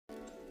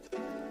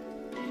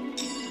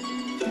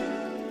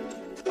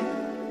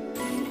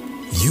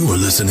You are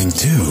listening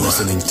to.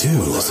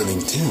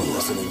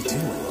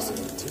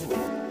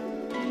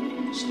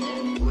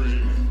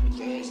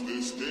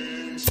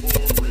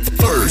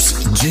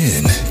 First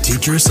Gen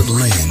Teachers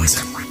Lens.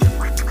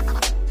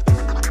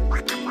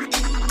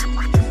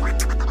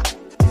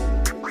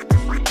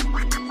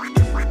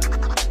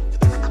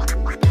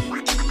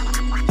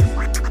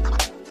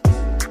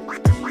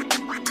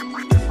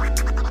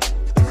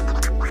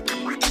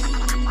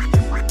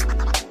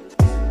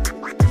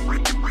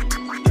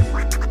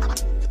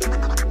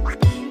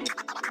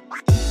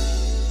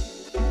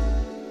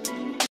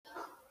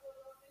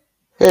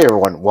 Hey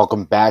everyone,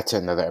 welcome back to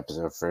another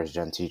episode of First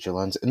Gen Teacher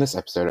Lens. In this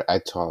episode, I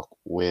talk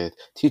with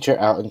teacher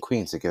out in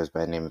Queens that goes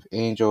by the name of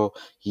Angel.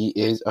 He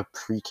is a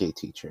pre-K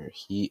teacher.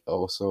 He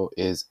also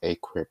is a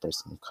queer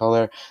person of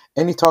color,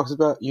 and he talks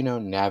about,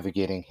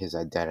 navigating his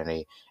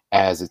identity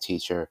as a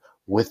teacher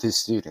with his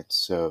students.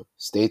 So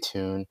stay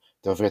tuned.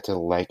 Don't forget to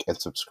like and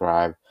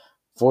subscribe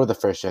for the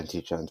First Gen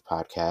Teacher Lens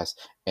podcast,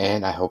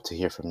 and I hope to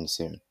hear from you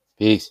soon.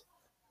 Peace.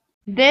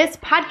 This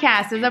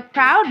podcast is a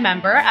proud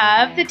member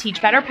of the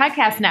Teach Better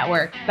Podcast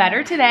Network.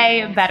 Better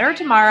today, better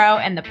tomorrow,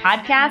 and the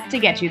podcast to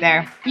get you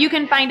there. You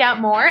can find out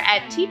more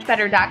at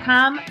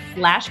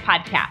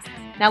teachbetter.com/podcasts.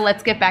 Now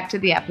let's get back to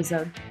the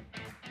episode.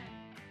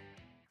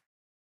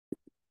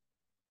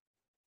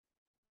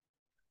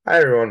 Hi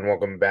everyone,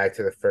 welcome back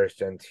to the First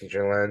Gen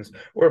Teacher Lens.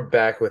 We're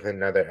back with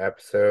another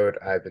episode.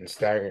 I've been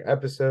staggering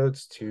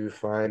episodes to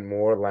find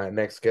more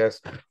Latinx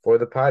guests for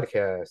the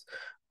podcast.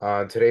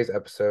 On today's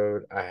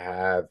episode, I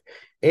have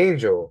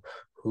Angel,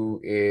 who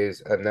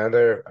is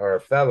a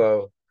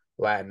fellow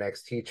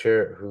Latinx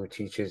teacher who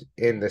teaches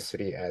in the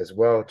city as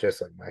well,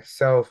 just like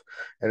myself.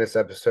 In this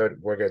episode,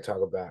 we're going to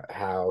talk about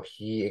how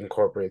he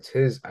incorporates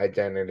his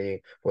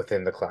identity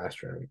within the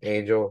classroom.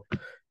 Angel,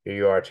 here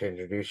you are to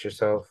introduce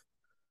yourself.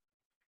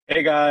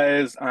 Hey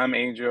guys, I'm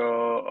Angel,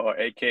 or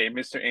aka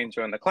Mr.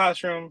 Angel in the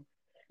classroom.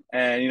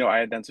 And, I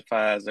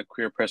identify as a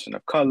queer person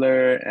of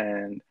color,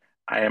 and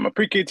I am a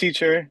pre-K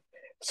teacher.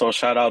 So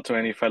shout out to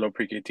any fellow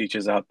pre-K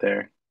teachers out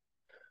there.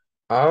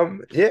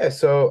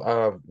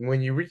 So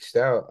when you reached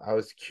out, I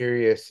was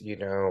curious,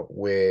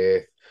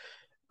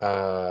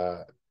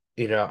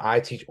 I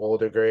teach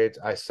older grades.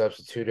 I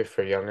substituted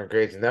for younger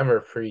grades,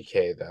 never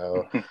pre-K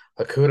though.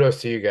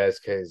 Kudos to you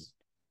guys because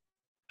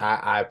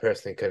I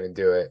personally couldn't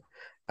do it.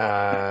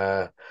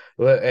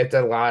 It's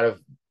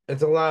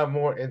a lot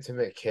more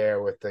intimate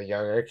care with the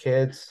younger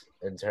kids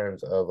in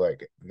terms of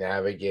like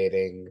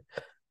navigating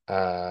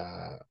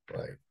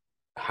like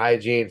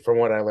hygiene from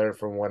what I learned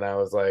from when I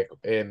was like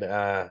in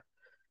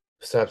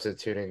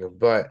substituting.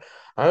 But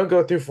I'm gonna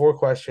go through 4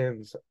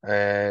 questions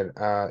and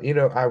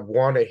I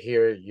want to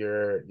hear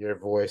your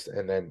voice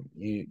and then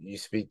you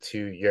speak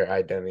to your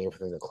identity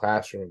within the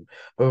classroom.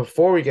 But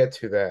before we get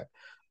to that,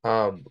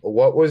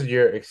 what was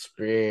your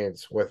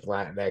experience with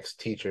Latinx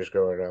teachers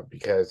growing up?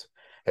 Because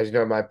as you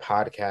know, my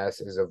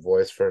podcast is a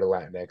voice for the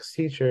Latinx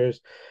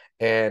teachers,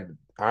 and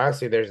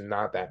honestly, there's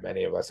not that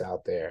many of us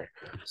out there.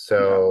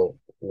 So,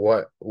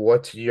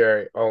 what's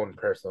your own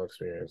personal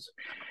experience?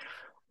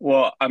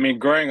 Well,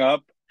 growing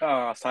up,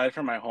 aside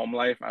from my home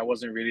life, I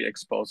wasn't really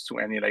exposed to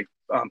any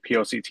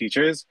POC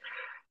teachers.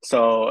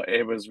 So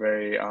it was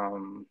very,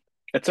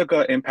 it took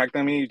an impact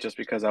on me just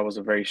because I was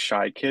a very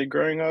shy kid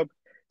growing up.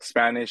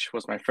 Spanish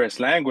was my first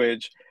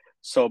language.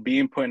 So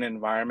being put in an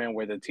environment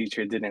where the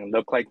teacher didn't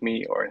look like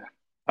me or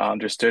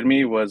understood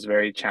me was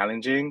very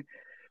challenging.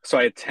 So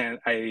I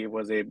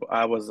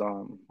was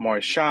more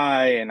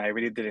shy and I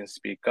really didn't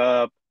speak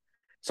up.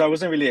 So I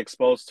wasn't really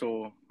exposed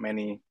to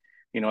many,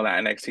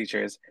 Latinx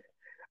teachers.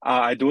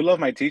 I do love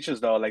my teachers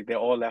though, like they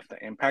all left an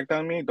impact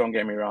on me, don't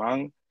get me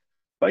wrong.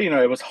 But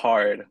it was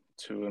hard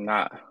to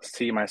not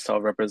see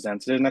myself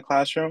represented in the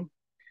classroom.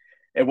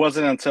 It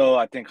wasn't until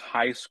I think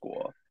high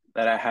school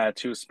that I had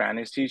 2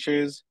 Spanish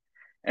teachers,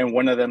 and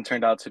one of them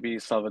turned out to be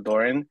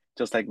Salvadoran,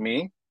 just like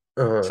me.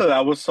 Uh-huh. So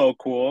that was so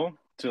cool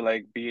to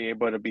like be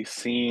able to be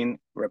seen,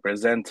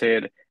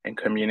 represented, and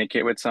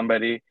communicate with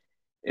somebody.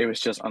 It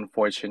was just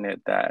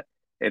unfortunate that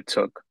it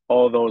took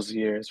all those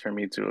years for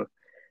me to,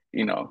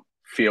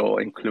 feel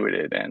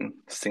included and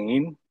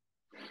seen.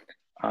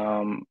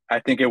 I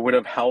think it would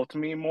have helped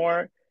me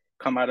more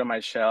come out of my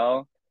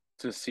shell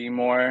to see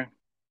more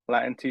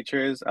Latin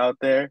teachers out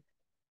there.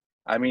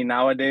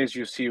 Nowadays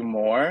you see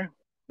more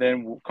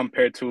than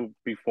compared to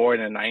before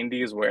in the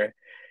 90s where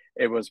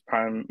it was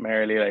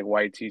primarily like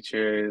white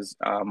teachers.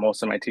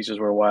 Most of my teachers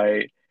were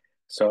white.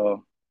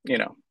 So, it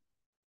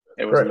was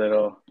a Right.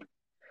 little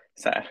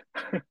sad.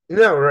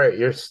 No, right.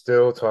 You're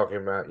still talking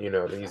about,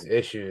 these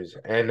issues.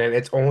 And then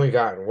it's only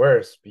gotten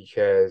worse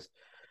because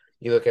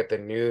you look at the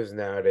news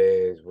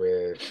nowadays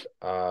with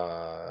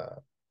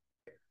part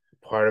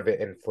of it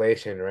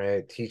inflation,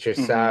 right? Teacher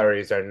Hmm.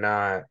 salaries are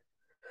not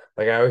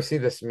like I always see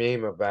this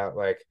meme about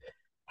like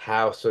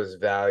house was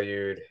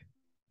valued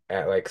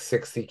at like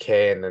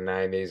 60K in the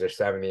 90s or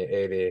 70,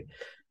 80.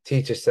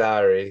 Teacher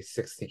salary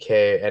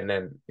 60K, and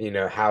then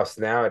house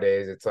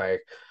nowadays it's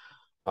like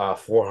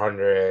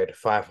 400,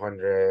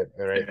 500,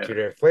 right? Yeah. Due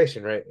to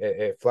inflation, right?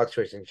 It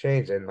fluctuates and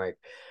change. And like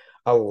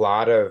a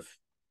lot of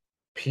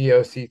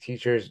POC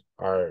teachers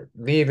are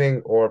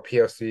leaving, or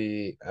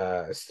POC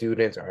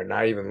students are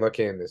not even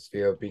looking in this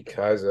field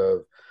because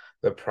of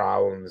the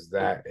problems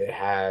that it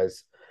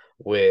has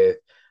with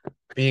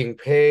being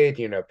paid,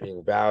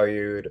 being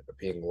valued,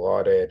 being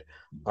lauded.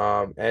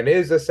 And it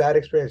is a sad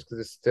experience because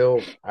it's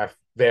still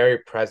very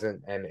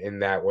present and in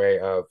that way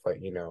of like,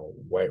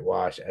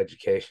 whitewash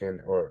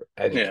education or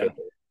Yeah. educated.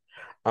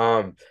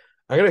 Um,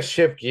 I'm gonna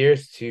shift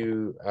gears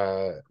to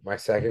my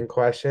second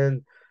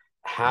question.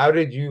 How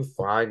did you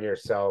find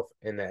yourself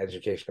in the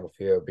educational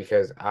field?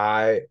 Because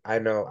I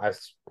know I've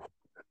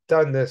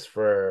done this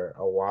for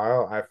a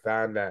while. I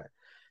found that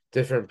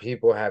different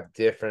people have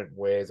different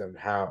ways on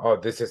how, oh,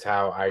 this is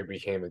how I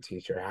became a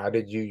teacher. How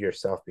did you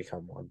yourself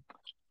become one?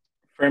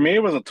 For me,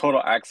 it was a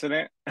total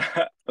accident.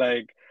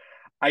 Like,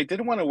 I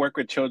did want to work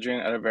with children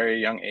at a very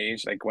young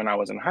age, like when I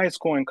was in high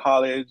school and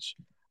college.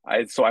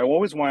 I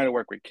always wanted to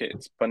work with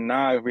kids, but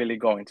not really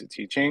go into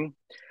teaching.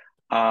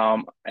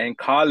 In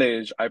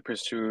college, I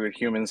pursued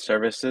human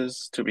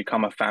services to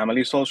become a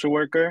family social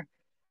worker.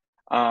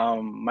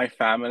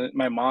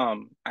 My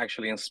mom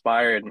actually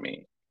inspired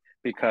me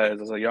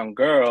because as a young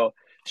girl,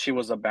 she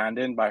was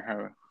abandoned by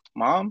her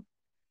mom.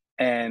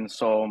 And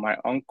so my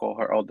uncle,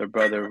 her older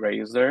brother,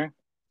 raised her.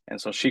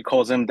 And so she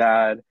calls him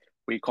dad.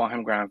 We call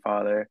him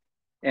grandfather.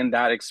 And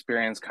that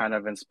experience kind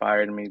of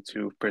inspired me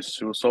to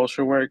pursue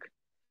social work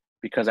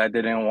because I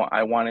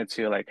wanted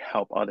to like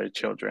help other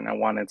children. I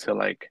wanted to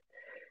like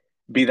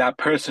be that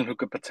person who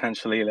could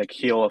potentially like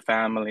heal a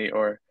family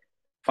or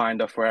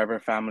find a forever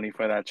family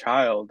for that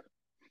child.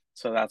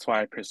 So that's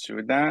why I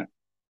pursued that.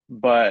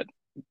 But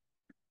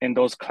in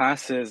those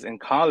classes in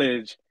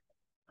college,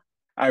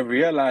 I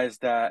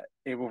realized that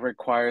it would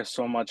require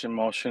so much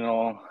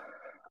um,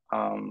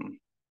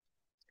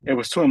 it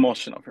was too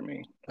emotional for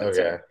me, let's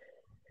say, Okay.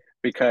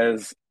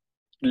 because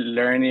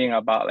learning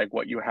about like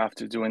what you have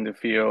to do in the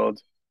field,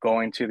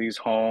 going to these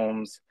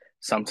homes,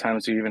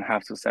 sometimes you even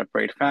have to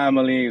separate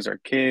families or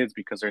kids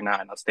because they're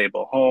not in a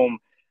stable home.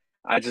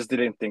 I just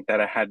didn't think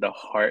that I had the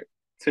heart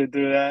to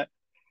do that.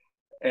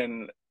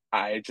 And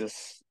I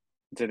just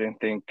didn't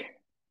think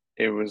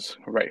it was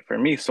right for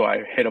me. So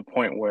I hit a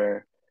point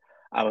where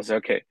I was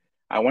okay,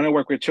 I want to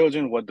work with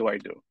children. What do I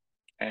do?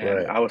 And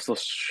Right. I was still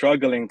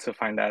struggling to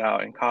find that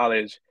out in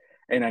college,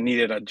 and I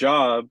needed a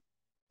job.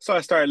 So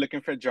I started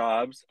looking for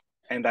jobs,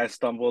 and I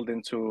stumbled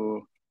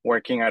into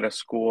working at a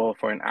school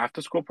for an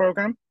after school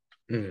program.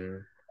 Hmm.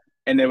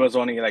 And it was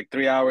only like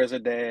 3 hours a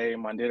day,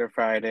 Monday to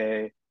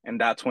Friday. And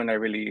that's when I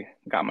really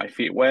got my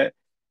feet wet.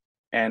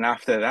 And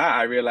after that,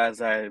 I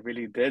realized I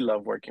really did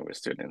love working with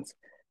students.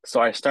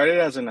 So I started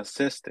as an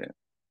assistant,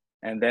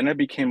 and then I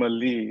became a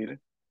lead,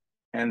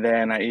 and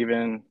then I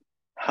even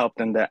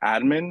helped in the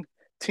admin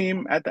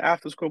team at the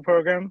after school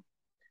program.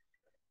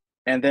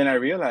 And then I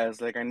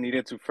realized like I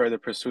needed to further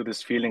pursue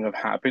this feeling of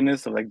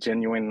happiness, of like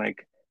genuine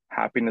like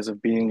happiness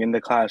of being in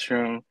the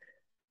classroom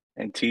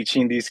and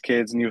teaching these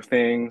kids new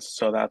things.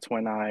 So that's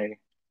when I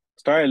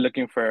started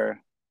looking for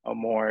a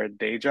more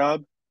day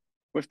job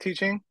with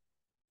teaching.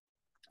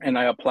 And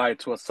I applied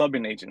to a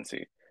subbing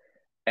agency.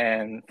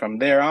 And from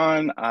there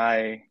on,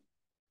 I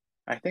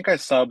think I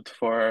subbed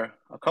for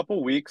a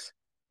couple weeks,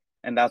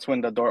 and that's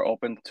when the door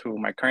opened to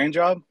my current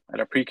job at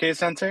a pre-K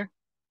center.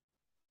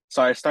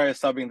 So I started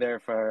subbing there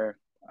for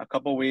a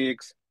couple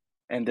weeks,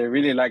 and they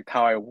really liked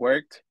how I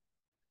worked,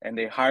 and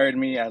they hired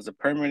me as a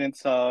permanent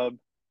sub.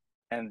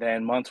 And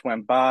then months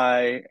went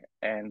by,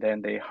 and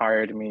then they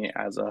hired me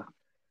as a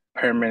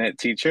permanent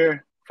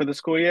teacher for the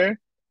school year.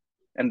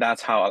 And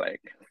that's how,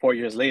 like, 4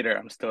 years later,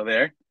 I'm still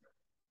there.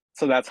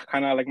 So that's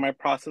kind of like my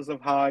process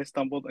of how I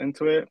stumbled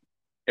into it.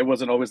 It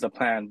wasn't always the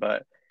plan,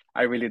 but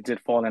I really did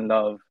fall in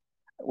love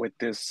with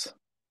this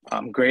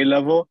grade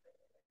level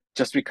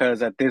just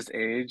because at this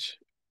age,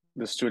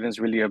 the students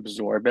really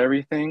absorb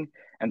everything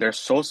and they're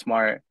so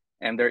smart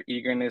and their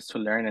eagerness to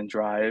learn and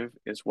drive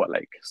is what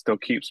like still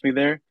keeps me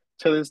there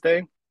to this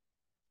day.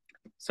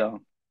 So,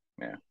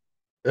 yeah.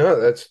 No,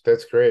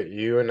 that's great.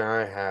 You and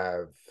I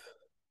have,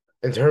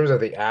 in terms of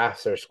the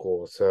after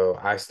school, so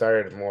I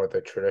started more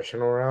the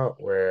traditional route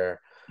where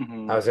I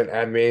Hmm. was an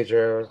ed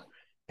major,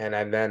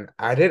 and then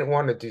I didn't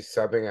want to do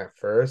subbing at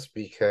first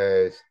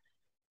because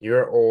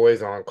you're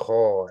always on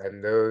call,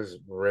 and those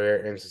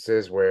rare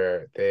instances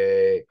where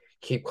they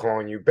keep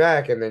calling you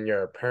back and then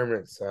you're a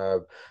permanent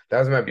sub. That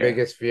was my Yeah.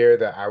 biggest fear,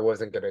 that I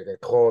wasn't gonna get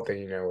called,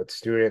 and with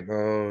student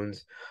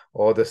loans,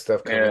 all this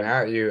stuff coming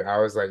Yeah. at you, I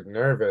was like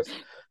nervous.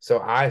 So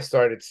I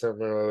started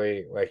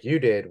similarly like you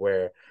did,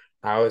 where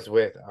I was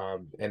with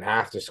an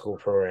after school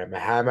program. I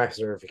had my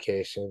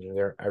certification,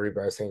 and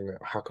everybody's saying,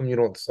 how come you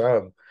don't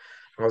sub?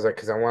 I was like,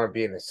 because I want to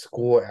be in a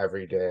school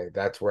every day.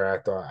 That's where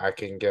I thought I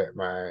can get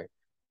my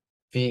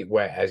feet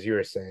wet, as you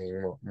were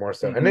saying, more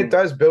so. And it Hmm.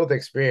 does build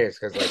experience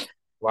because like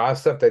a lot of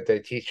stuff that they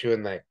teach you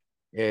in like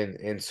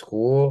in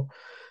school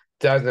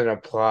doesn't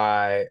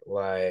apply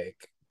like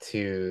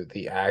to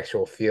the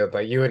actual field.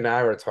 Like you and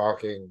I were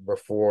talking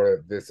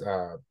before this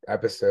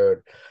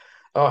episode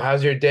oh,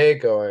 how's your day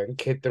going?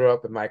 Kid threw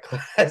up in my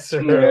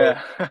classroom.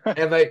 Yeah.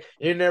 And like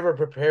you're never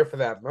prepared for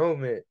that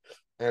moment.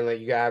 And like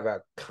you gotta have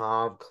a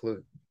calm,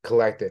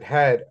 collected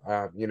head,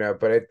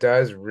 but it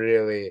does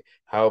really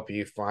help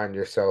you find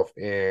yourself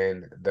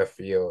in the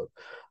field.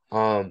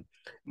 Um,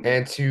 and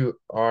Yeah. to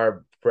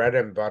our bread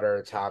and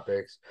butter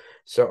topics.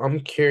 So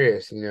I'm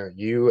curious,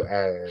 you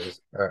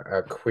as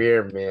a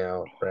queer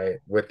male, right,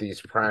 with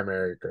these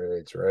primary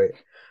grades, right?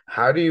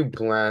 How do you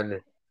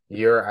blend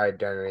your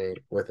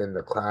identity within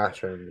the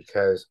classroom?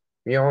 Because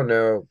we all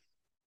know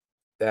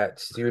that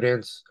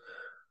students,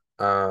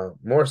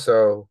 more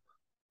so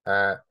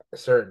at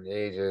certain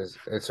ages,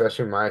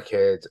 especially my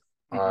kids,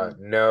 Hmm.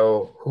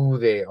 know who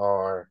they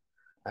are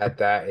at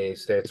that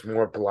age. That it's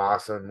more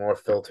blossom, more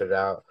filtered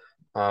out,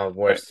 where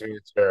Right.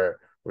 students are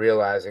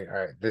realizing, all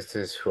right, this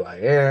is who I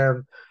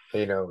am.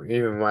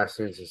 Even my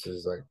students, this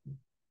is like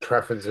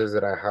preferences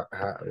that I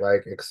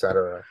like,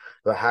 etc.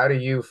 But how do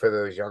you, for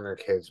those younger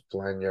kids,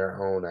 blend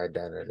your own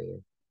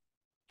identity?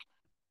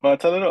 But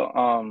it's a little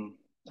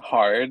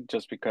hard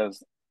just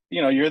because,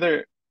 you're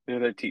their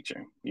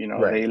teacher.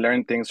 Right. They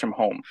learn things from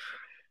home.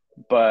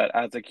 But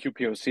as a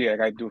QPOC, like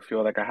I do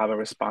feel like I have a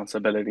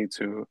responsibility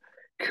to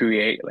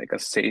create like a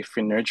safe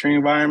and nurturing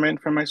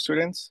environment for my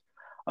students,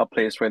 a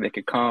place where they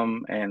could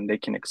come and they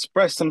can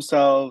express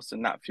themselves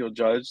and not feel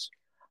judged.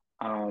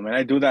 And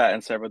I do that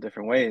in several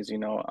different ways,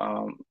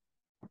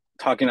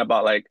 talking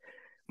about like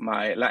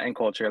my Latin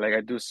culture, like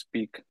I do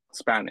speak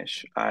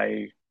Spanish.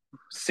 I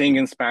sing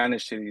in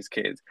Spanish to these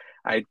kids.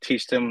 I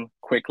teach them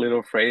quick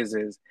little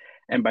phrases.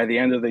 And by the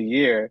end of the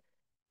year,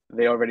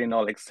 they already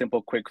know like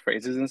simple, quick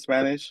phrases in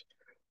Spanish,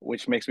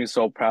 which makes me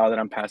so proud that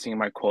I'm passing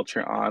my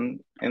culture on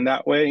in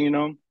that way.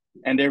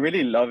 And they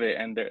really love it.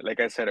 And they're, like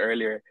I said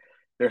earlier,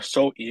 they're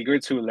so eager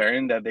to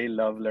learn that they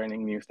love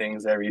learning new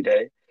things every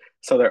day.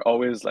 So they're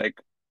always like,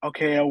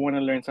 okay, I want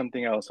to learn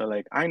something else. Or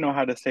like, I know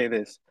how to say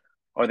this.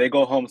 Or they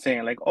go home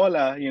saying like,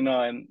 hola,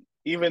 and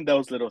even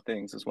those little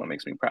things is what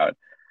makes me proud.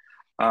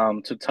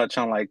 To touch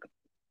on like,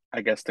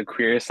 I guess the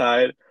queer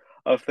side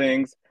of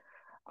things,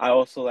 I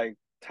also like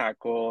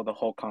tackle the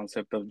whole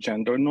concept of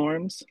gender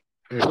norms.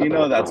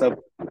 That's a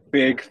Mhm.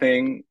 big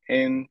thing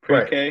in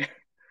Right. pre-K.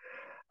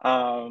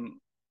 Um,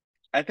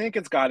 I think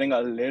it's gotten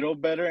a little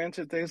better in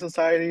today's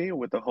society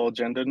with the whole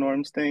gender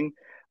norms thing,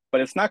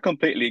 but it's not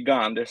completely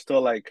gone. There's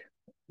still like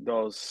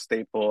those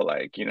staple,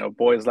 like,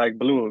 boys like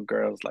blue,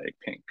 girls like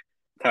pink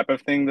type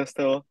of thing that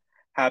still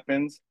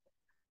happens.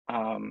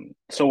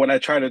 So what I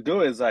try to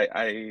do is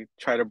I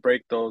try to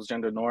break those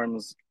gender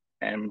norms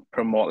and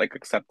promote like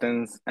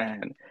acceptance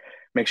and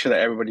make sure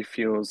that everybody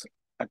feels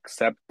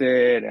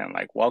accepted and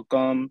like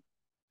welcome.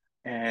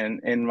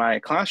 And in my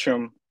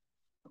classroom,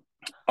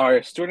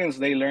 our students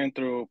they learn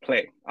through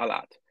play a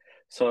lot.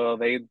 So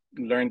they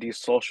learn these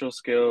social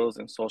skills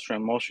and social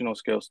emotional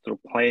skills through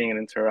playing and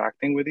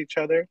interacting with each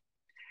other.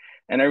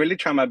 And I really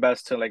try my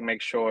best to like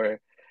make sure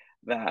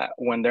that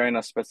when they're in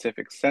a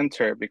specific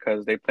center,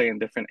 because they play in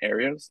different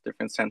areas,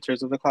 different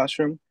centers of the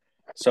classroom.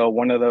 So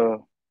one of the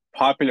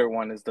popular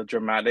one is the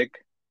dramatic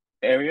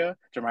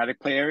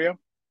play area,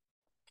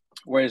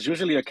 where it's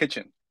usually a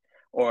kitchen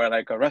or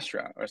like a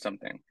restaurant or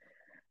something.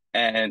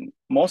 And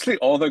mostly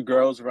all the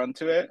girls run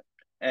to it.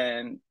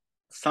 And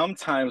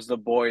sometimes the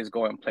boys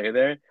go and play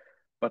there.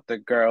 But the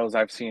girls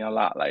I've seen a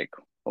lot like,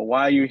 well,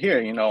 why are you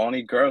here?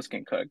 Only girls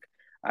can cook.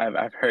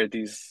 I've heard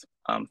these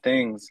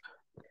things.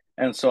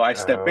 And so I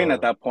step in at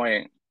Uh, that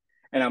point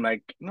and I'm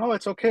like, no,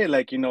 it's okay.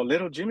 Like,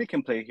 little Jimmy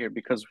can play here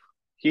because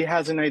he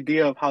has an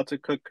idea of how to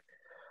cook,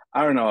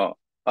 I don't know,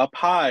 a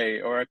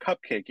pie or a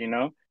cupcake.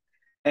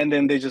 And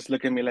then they just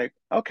look at me like,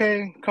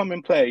 okay, come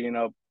and play.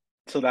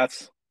 So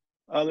that's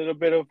a little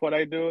bit of what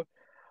I do.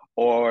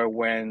 Or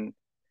when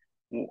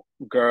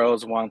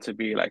girls want to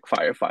be like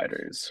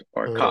firefighters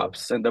or mm,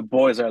 cops, and the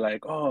boys are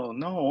like, oh,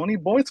 no, only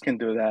boys can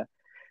do that.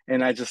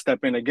 And I just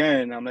step in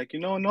again. I'm like,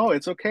 no,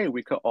 it's okay.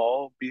 We could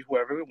all be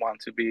whoever we want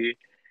to be.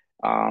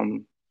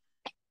 Um,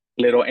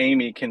 little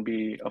Amy can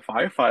be a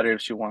firefighter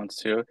if she wants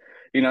to.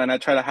 And I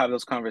try to have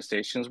those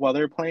conversations while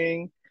they're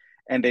playing,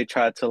 and they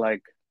try to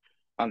like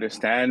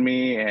understand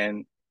me.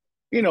 And,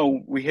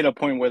 we hit a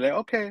point where they're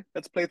okay,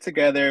 let's play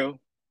together,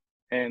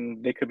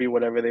 and they could be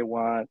whatever they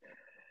want.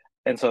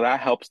 And so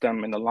that helps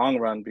them in the long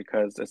run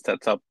because it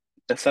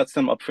sets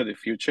them up for the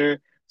future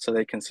so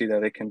they can see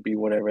that they can be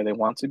whatever they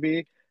want to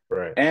be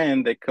right.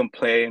 and they can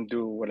play and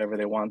do whatever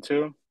they want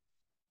to.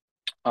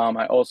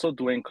 I also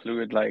do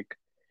include like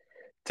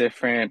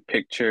different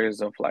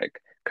pictures of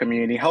like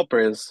community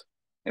helpers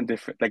and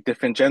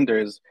different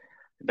genders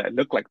that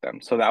look like them.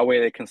 So that way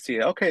they can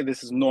see, okay,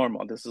 this is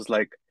normal. This is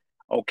like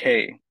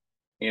okay,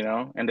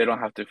 and they don't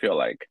have to feel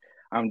like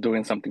I'm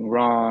doing something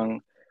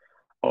wrong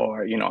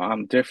or,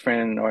 I'm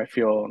different or I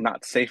feel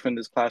not safe in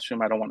this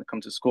classroom. I don't want to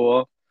come to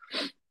school.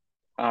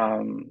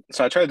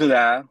 So I try to do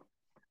that.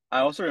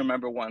 I also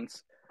remember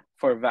once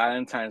for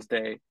Valentine's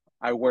Day,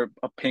 I wore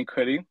a pink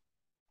hoodie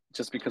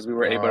just because we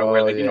were able to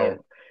wear Oh like, yeah.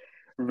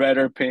 red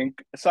or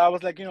pink. So I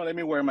was like, let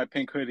me wear my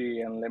pink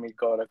hoodie and let me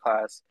go to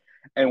class.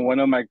 And one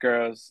of my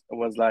girls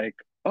was like,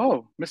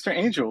 "Oh, Mr.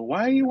 Angel,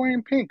 why are you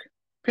wearing pink?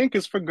 Pink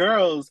is for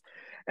girls."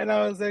 And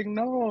I was like,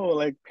 "No,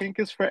 like pink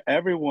is for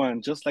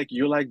everyone. Just like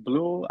you like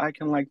blue, I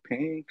can like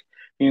pink,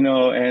 you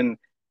know." And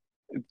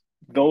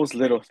those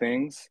little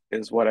things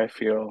is what I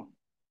feel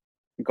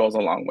goes a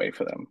long way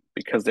for them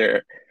because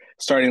they're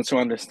starting to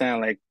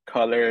understand like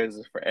colors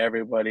is for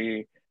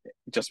everybody.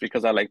 Just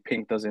because I like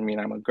pink doesn't mean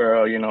I'm a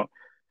girl, you know,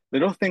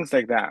 little things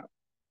like that.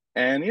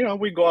 And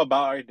we go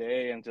about our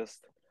day and just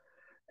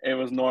it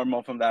was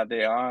normal from that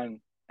day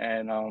on.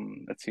 And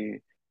let's see.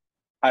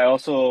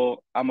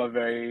 I'm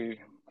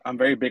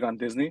very big on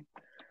Disney.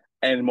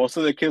 And most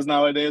of the kids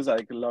nowadays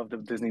like love the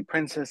Disney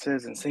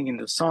princesses and singing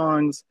the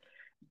songs.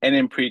 And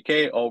in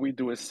pre-K, all we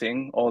do is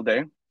sing all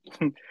day.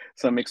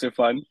 So it makes it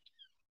fun.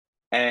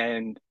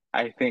 And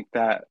I think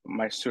that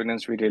my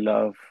students really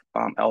love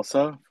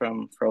Elsa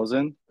from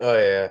Frozen. Oh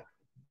yeah.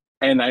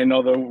 And I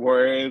know the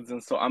words,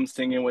 and so I'm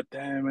singing with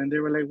them, and they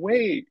were like,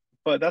 "Wait,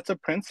 but that's a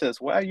princess.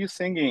 Why are you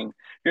singing?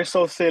 You're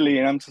so silly."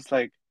 And I'm just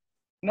like,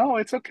 "No,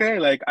 it's okay.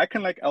 Like I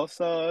can like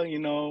Elsa,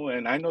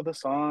 and I know the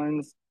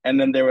songs." And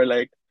then they were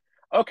like,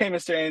 "Okay,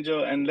 Mr.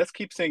 Angel, and let's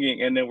keep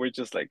singing." And then we're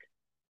just like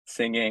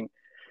singing.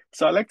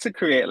 So I like to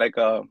create like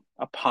a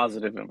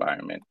positive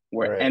environment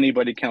where Right.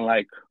 anybody can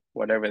like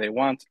whatever they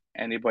want,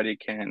 anybody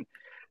can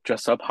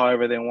dress up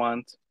however they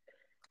want.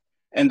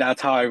 And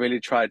that's how I really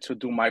try to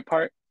do my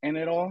part in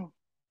it all,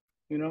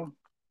 you know?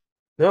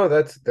 No,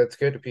 that's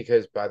good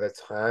because by the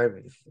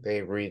time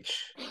they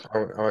reach, I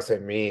want to say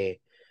me,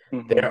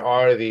 there Hmm.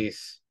 are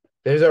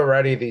there's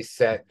already these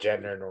set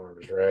gender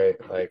norms, right?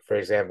 Like for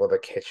example, the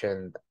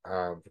kitchen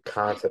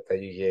concept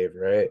that you gave,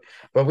 right?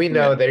 But we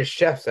know Yeah. there's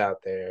chefs out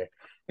there,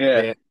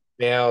 Yeah. ma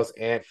males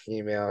and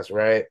females,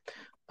 right?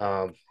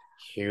 Um,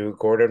 Hugh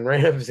Gordon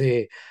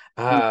Ramsay.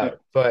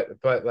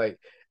 But like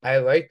I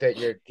like that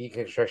you're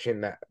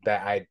deconstructing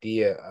that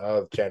idea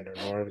of gender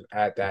norms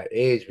at that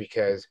age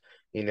because,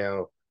 you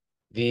know,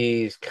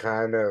 these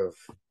kind of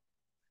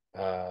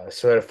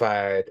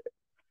solidified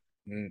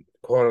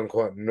quote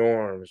unquote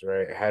norms,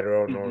 right?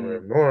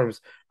 Heteronormative Hmm.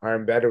 norms are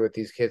embedded with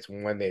these kids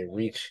when they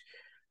reach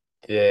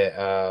the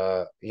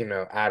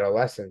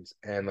adolescence.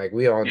 And like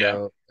we all Yeah.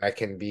 know that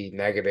can be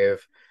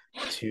negative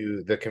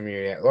to the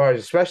community at large,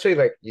 especially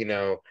like,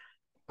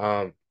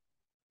 um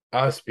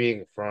us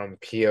being from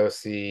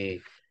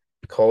POC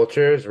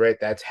cultures, right?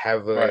 That's Right.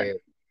 heavily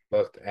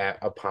looked at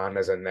upon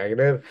as a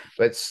negative,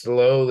 but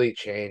slowly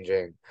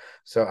changing.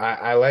 So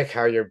I like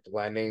how you're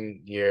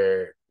blending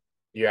your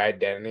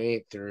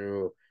identity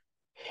through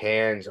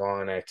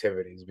hands-on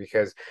activities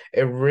because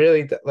it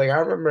really like I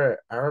remember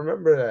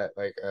that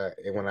like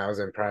when I was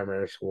in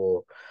primary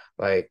school,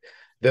 like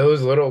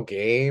those little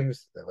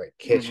games like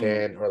Hmm.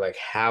 kitchen or like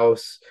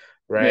house,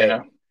 right?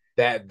 Yeah.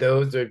 That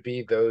those would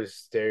be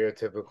those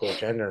stereotypical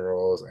gender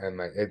roles and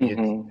like it's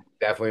Hmm.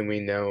 definitely we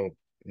know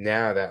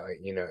now that like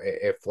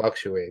it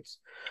fluctuates.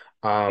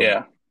 um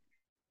Yeah.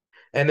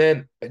 and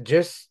then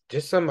just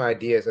some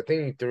ideas. I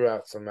think you threw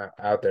out some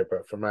out there,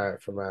 but for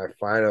my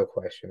final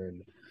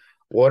question,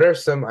 what are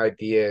some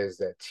ideas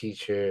that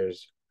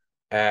teachers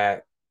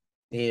at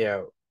you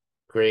know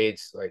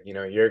grades like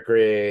your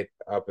grade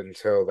up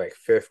until like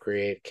fifth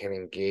grade can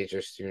engage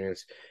their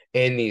students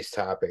in these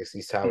topics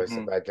of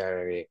Hmm.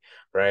 identity,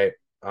 right?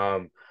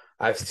 um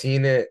I've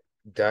seen it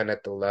done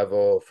at the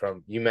level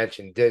from you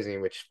mentioned Disney,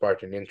 which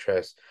sparked an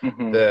interest.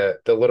 Hmm. The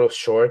little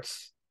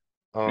shorts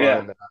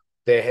Yeah. on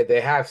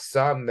they have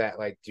some that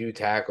like do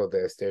tackle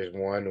this. There's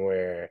one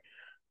where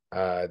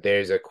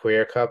there's a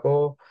queer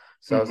couple.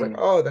 So I was like, Hmm.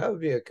 oh, that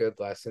would be a good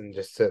lesson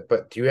just to,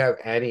 but do you have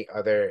any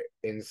other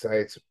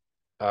insights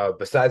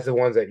besides the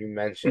ones that you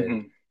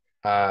mentioned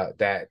Hmm.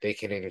 that they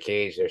can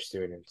engage their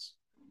students?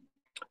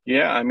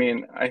 Yeah, I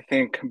mean, I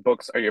think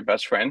books are your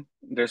best friend.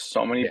 There's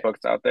so many Yeah.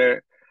 books out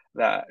there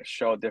that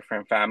show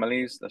different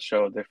families, that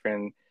show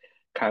different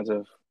kinds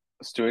of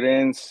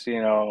students,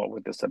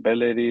 with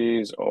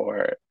disabilities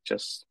or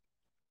just,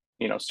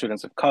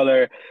 students of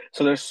color.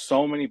 So there's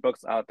so many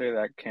books out there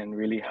that can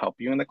really help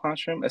you in the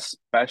classroom,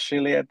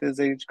 especially at this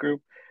age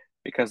group,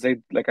 because they,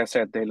 like I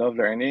said, they love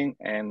learning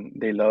and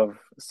they love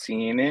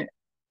seeing it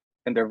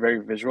and they're very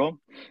visual.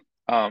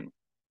 Um,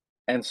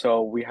 and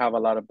so we have a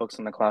lot of books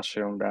in the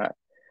classroom that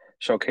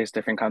showcase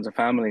different kinds of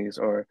families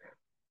or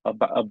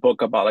a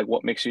book about like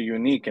what makes you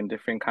unique and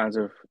different kinds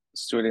of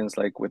students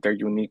like with their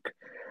unique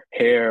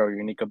hair or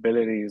unique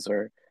abilities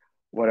or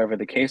whatever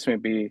the case may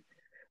be.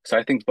 So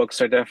I think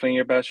books are definitely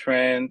your best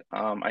friend.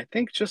 I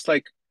think just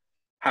like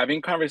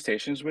having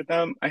conversations with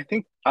them, I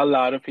think a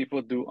lot of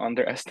people do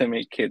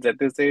underestimate kids at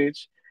this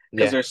age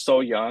because Yeah, they're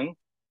so young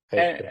I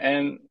and agree.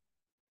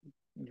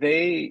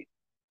 they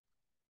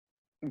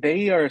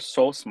they are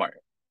so smart.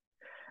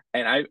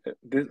 And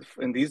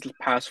in these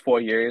past 4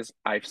 years,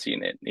 I've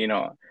seen it.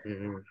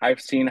 Hmm.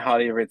 I've seen how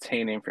they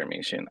retain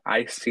information.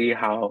 I see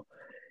how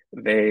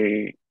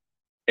they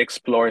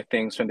explore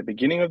things from the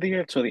beginning of the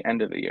year to the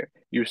end of the year.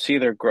 You see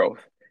their growth.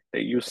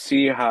 That you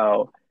see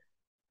how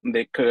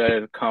they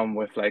could come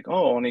with like,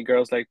 oh, only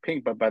girls like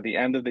pink, but by the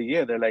end of the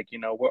year, they're like,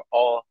 we're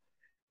all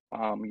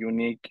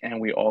unique, and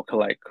we all could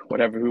like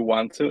whatever we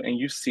want to, and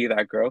you see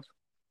that growth.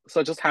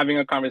 So just having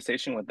a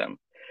conversation with them,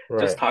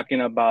 just Right.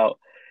 talking about,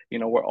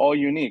 we're all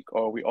unique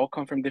or we all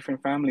come from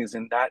different families,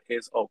 and that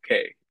is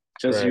okay.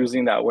 Just Right.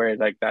 using that word,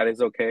 like that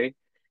is okay,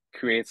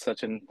 creates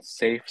such a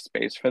safe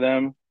space for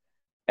them,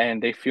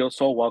 and they feel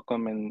so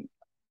welcome. And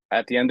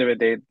at the end of the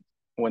day,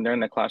 when they're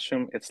in the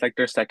classroom, it's like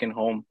their second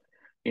home,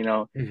 you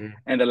know. Hmm.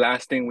 And the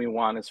last thing we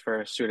want is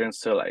for students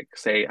to like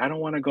say, I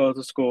don't want to go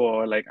to school,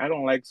 or like I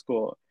don't like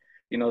school.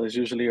 There's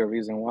usually a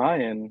reason why,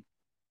 and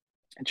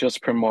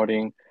just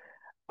promoting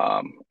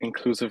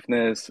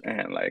inclusiveness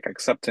and like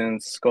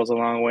acceptance goes a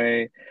long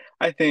way.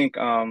 I think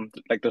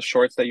like the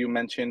shorts that you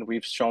mentioned,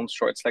 we've shown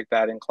shorts like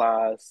that in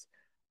class.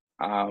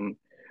 Um,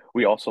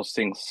 we also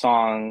sing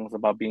songs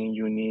about being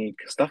unique,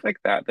 stuff like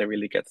that that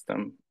really gets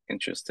them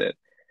interested.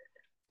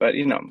 But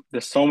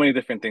there's so many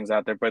different things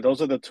out there. But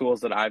those are the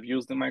tools that I've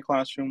used in my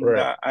classroom Right.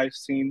 that I've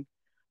seen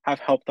have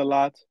helped a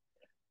lot.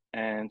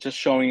 And just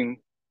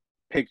showing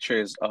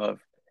pictures of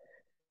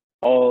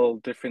all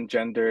different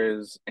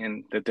genders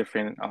and the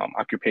different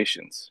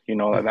occupations, that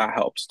Hmm.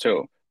 helps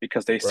too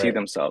because they see Right.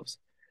 themselves.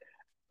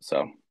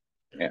 So,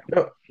 yeah.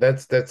 No,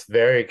 that's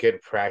very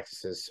good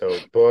practices. So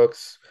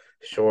books,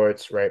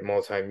 shorts, right,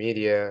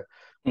 multimedia,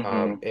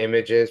 Hmm.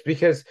 images,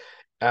 because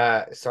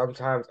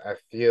sometimes I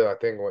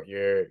think what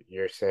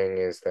you're saying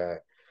is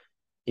that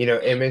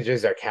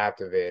images are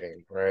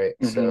captivating, right?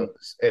 So Hmm.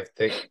 if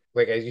the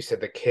like as you said,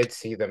 the kids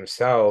see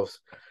themselves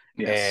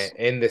and Yes.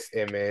 in this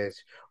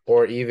image,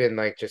 or even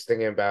like just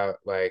thinking about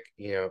like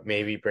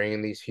maybe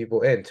bringing these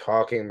people in,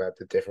 talking about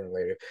the different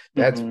layers,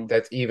 Hmm.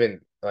 that's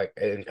even like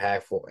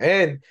impactful.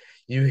 And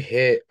you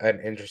hit an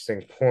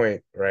interesting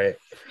point, right?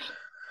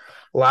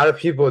 A lot of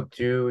people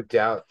do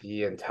doubt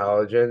the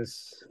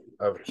intelligence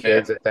of Yeah.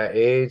 kids at that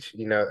age,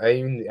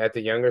 even at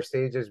the younger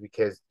stages,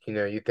 because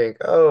you think,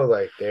 oh,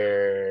 like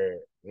they're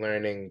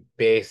learning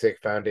basic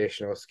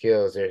foundational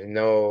skills. There's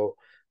no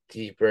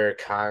deeper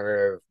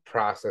cognitive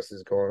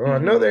processes going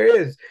on. No, Hmm. there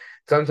is.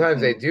 Sometimes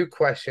they Hmm. do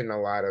question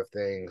a lot of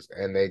things,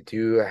 and they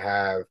do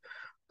have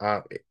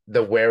uh,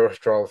 the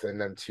wherewithal in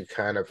them to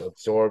kind of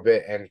absorb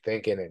it and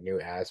think in a new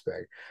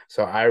aspect.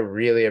 So I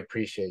really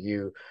appreciate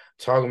you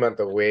talking about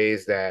the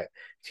ways that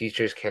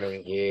teachers can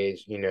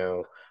engage,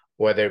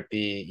 whether it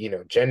be,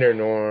 gender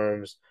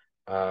norms,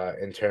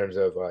 in terms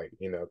of like,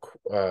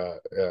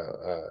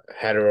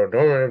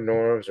 heteronormative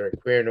norms or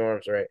queer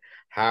norms, right?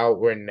 How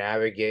we're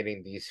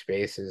navigating these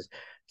spaces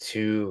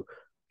to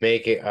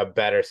make it a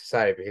better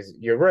society. Because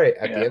you're right,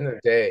 at the Yeah. end of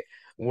the day,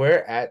 we're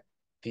at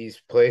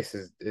these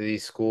places,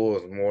 these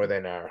schools more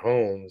than our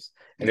homes,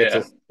 and it's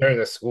Yeah. a during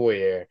the school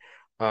year.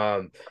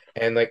 Um,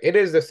 and like it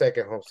is the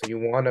second home, so you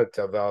want to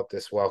develop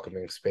this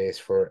welcoming space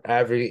for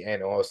every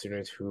and all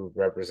students who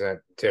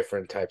represent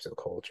different types of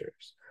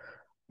cultures.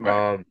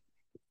 Right. Um,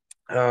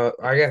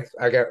 I guess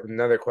I got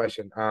another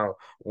question. Yeah.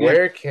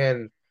 Where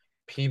can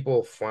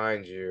people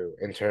find you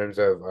in terms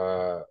of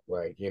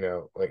like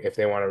like if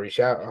they want to reach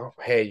out? Oh,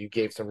 hey, you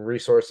gave some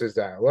resources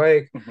that I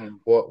like. Hmm.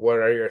 What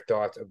are your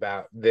thoughts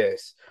about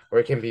this?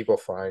 Where can people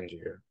find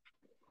you?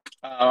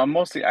 I'm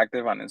mostly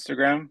active on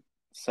Instagram,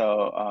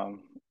 so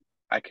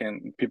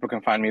people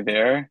can find me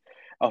there.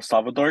 El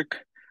Salvador,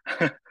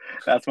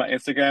 that's my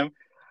Instagram.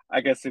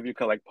 I guess if you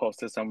could like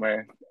post it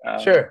somewhere,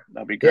 Sure.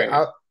 that'd be Yeah,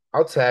 great.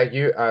 I'll tag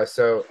you.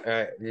 So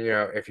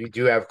if you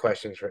do have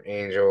questions for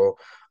Angel,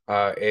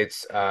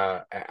 it's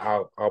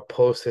I'll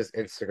post his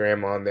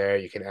Instagram on there.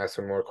 You can ask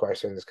some more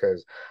questions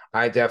because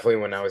I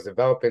definitely, when I was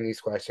developing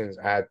these questions,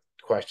 I had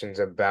questions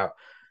about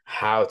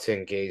how to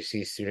engage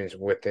these students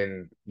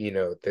within,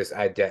 this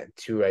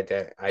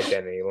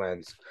identity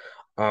lens.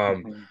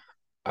 Um, Hmm.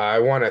 I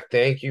want to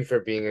thank you for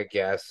being a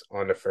guest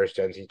on the First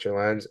Gen Teacher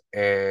Lens,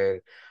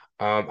 and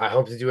I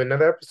hope to do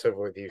another episode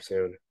with you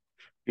soon.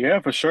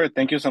 Yeah, for sure.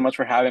 Thank you so much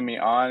for having me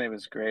on. It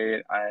was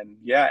great. And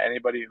yeah,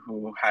 anybody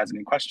who has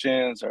any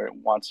questions or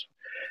wants,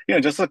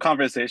 just a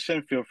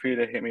conversation, feel free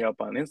to hit me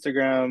up on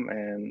Instagram,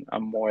 and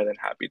I'm more than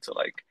happy to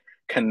like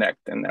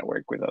connect and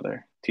network with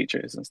other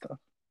teachers and stuff.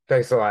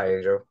 Thanks a lot,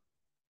 Angel.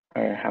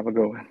 All right, have a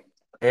good one.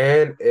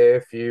 And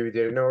if you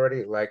didn't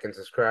already, like and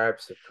subscribe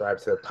to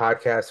the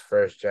podcast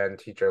First Gen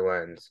Teacher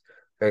Lens.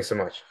 Thanks so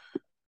much.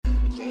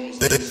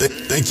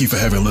 Thank you for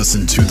having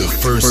listened to the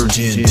First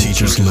Gen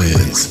Teachers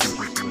Lens.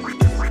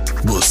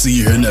 We'll see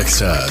you here next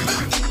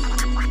time.